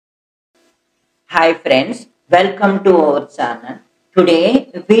Hi friends, welcome to our channel. Today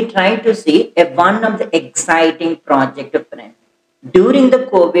we try to see one of the exciting project friends. During the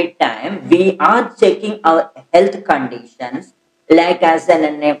COVID time, we are checking our health conditions like as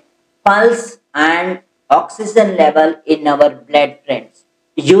a pulse and oxygen level in our blood friends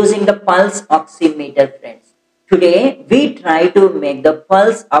using the pulse oximeter friends. Today we try to make the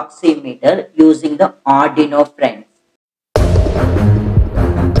pulse oximeter using the Arduino friends.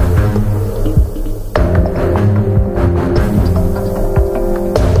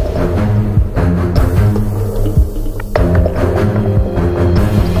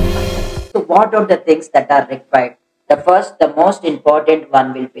 So what are the things that are required? The first, the most important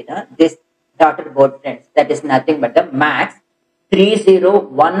one will be this daughter board friends. That is nothing but the max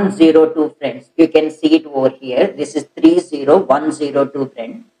 30102 friends. You can see it over here. This is 30102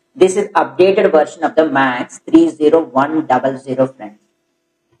 friends. This is updated version of the max 30100 friends.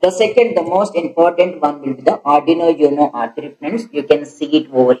 The second, the most important one will be the Arduino Uno R3 friends. You can see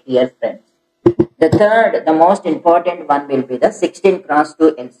it over here friends. The third, the most important one will be the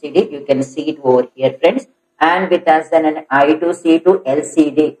 16x2 LCD. You can see it over here friends. And with us an I2C to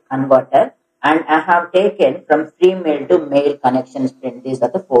LCD converter. And I have taken from female to male connections friends. These are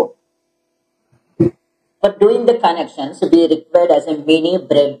the four. For doing the connections, we required as a mini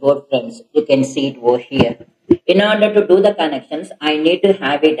breadboard friends. You can see it over here. In order to do the connections, I need to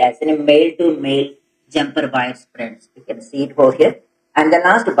have it as a male to male jumper wires friends. You can see it over here. And the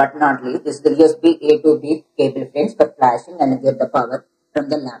last but not least, this is the USB A to B cable friends for flashing and get the power from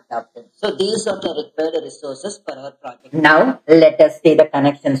the laptop friends. So these are the required resources for our project. Now let us see the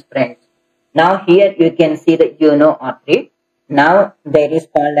connections friends. Now here you can see the Uno R3. Now there is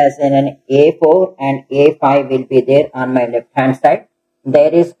called as an A4 and A5 will be there on my left hand side.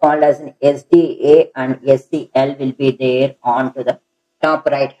 There is called as an SDA and SCL will be there on to the top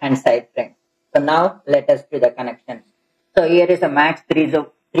right hand side friends. So now let us do the connections. So here is a max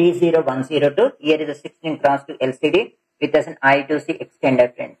 30102. Here is a 16x2 LCD with as an I2C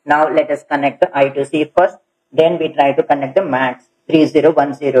extender friends. Now let us connect the I2C first. Then we try to connect the max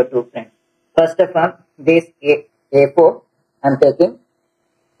 30102 friends. First of all, this A4 I am taking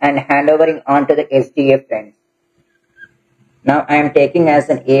and handovering onto the SDA friends. Now I am taking as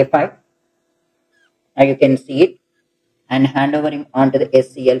an A5. Now you can see it and handovering onto the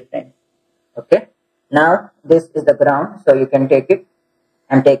SCL friends. Okay. Now this is the ground, so you can take it.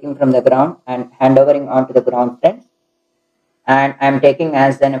 I'm taking from the ground and handovering onto the ground friends. And I'm taking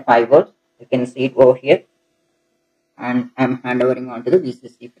as an 5 volts. You can see it over here. And I'm handovering onto the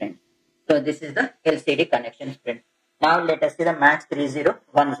VCC friends. So this is the LCD connection friends. Now let us see the max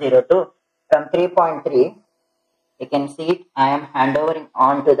 30102 from 3.3. You can see it. I am handovering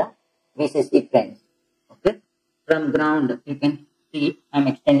onto the VCC friends. Okay. From ground, you can see it. I'm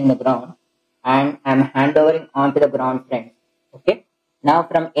extending the ground. And I'm handovering onto the ground friends. Okay. Now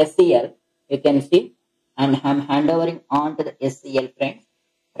from SCL, you can see, and I'm handovering onto the SCL friends.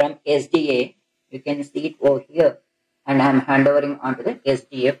 From SDA, you can see it over here, and I'm handovering onto the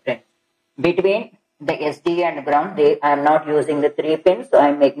SDA friends. Between the SDA and the ground, I am not using the 3 pins, so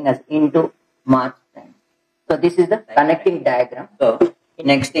I'm making us into marks friends. So this is the connecting diagram. So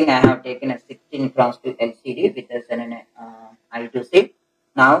next thing, I have taken a 16x2 LCD with an I2C.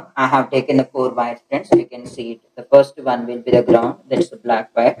 Now I have taken the 4 wires friends, so you can see it. The first one will be the ground, that is the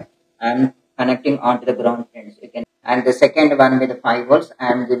black wire. I am connecting onto the ground friends. You can, and the second one with the 5 volts,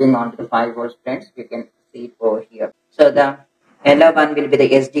 I am giving onto the 5 volts friends. You can see it over here. So the yellow one will be the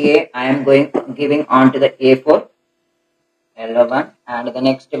SDA. I am giving onto the A4, yellow one, and the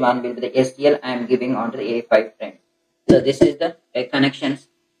next one will be the SCL. I am giving onto the A5 friends. So this is the connections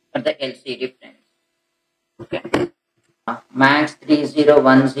for the LCD friends. Okay. Max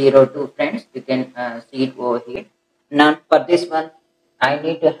 30102 friends, you can see it over here. Now for this one, I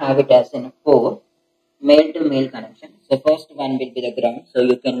need to have it as in 4 male to male connection. So first one will be the ground. So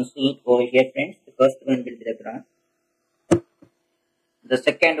you can see it over here friends. The first one will be the ground. The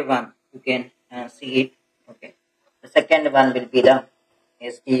second one, you can see it. Okay. The second one will be the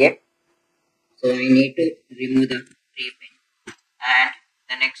SDA. So I need to remove the 3 pin. And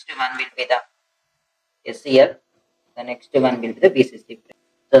the next one will be the SCL. The next one will be the VCC.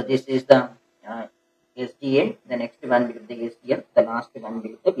 So this is the SDA. The next one will be the SDL. The last one will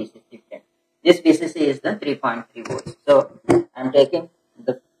be the VCC. This VCC is the 3.3 volts. So I'm taking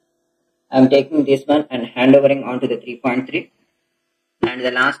this one and handovering onto the 3.3. And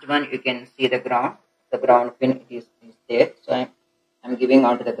the last one, you can see the ground. The ground pin is there. So I'm giving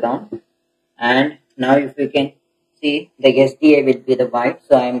onto the ground. And now if you can see, the SDA will be the white.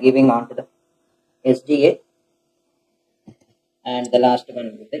 So I'm giving onto the SDA. And the last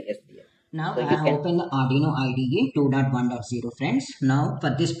one will be the SPO2. Now I have opened the Arduino IDE 2.1.0 friends. Now for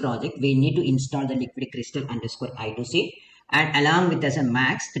this project we need to install the liquid crystal underscore I2C and along with as a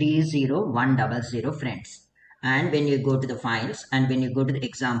max 30100 friends. And when you go to the files and when you go to the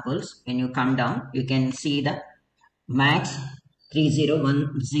examples, when you come down you can see the max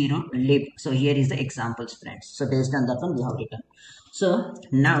 3010 lib. So here is the examples friends. So based on that one we have written. So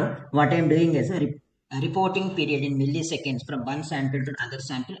now what I am doing is a reporting period in milliseconds from one sample to another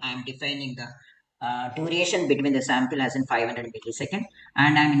sample. I am defining the duration between the sample as in 500 milliseconds,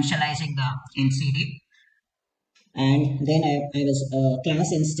 and I am initializing the NCD, and then I was a class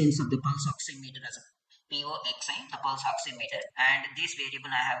instance of the pulse oximeter as a POXI, the pulse oximeter, and this variable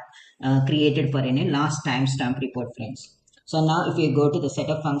I have created for any last timestamp report friends. So now if you go to the set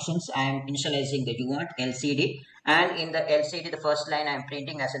of functions, I am initializing the UART LCD, and in the LCD the first line I am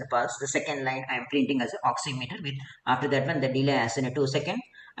printing as a pulse, the second line I am printing as an oximeter with after that one the delay as in a 2 second,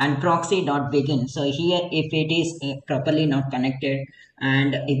 and proxy dot begin. So here if it is properly not connected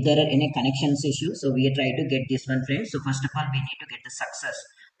and if there are any connections issues, so we try to get this one friends. So first of all we need to get the success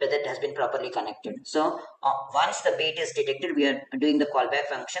whether it has been properly connected. So once the beat is detected, we are doing the callback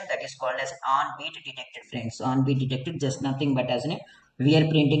function that is called as on beat detected friends. So on beat detected just nothing but as in we are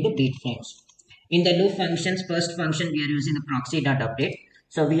printing the beat friends. In the loop functions, first function we are using the proxy dot update.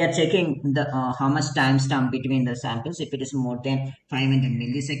 So we are checking the how much timestamp between the samples. If it is more than 500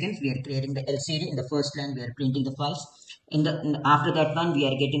 milliseconds, we are creating the LCD. In the first line, we are printing the pulse. After that one, we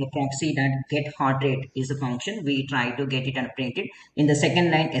are getting the proxy that get heart rate is a function. We try to get it and print it. In the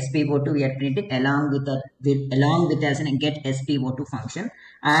second line, SPO2 we are printing along with as an get SPO2 function,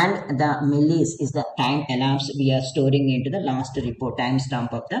 and the millis is the time elapsed we are storing into the last report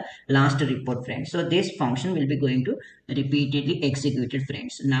timestamp of the last report friends. So this function will be going to repeatedly executed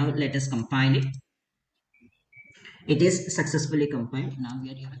friends. Now let us compile it. It is successfully compiled. Now we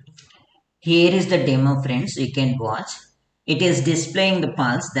are able to. Here is the demo friends, you can watch. It is displaying the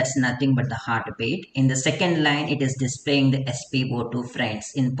pulse, that's nothing but the heartbeat. In the second line, it is displaying the SPO2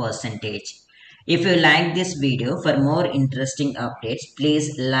 friends in percentage. If you like this video, for more interesting updates,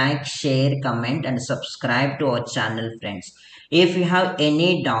 please like, share, comment and subscribe to our channel friends. If you have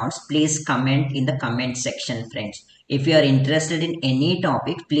any doubts, please comment in the comment section friends. If you are interested in any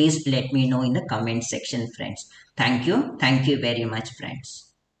topic, please let me know in the comment section friends. Thank you very much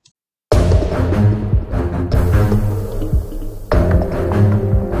friends.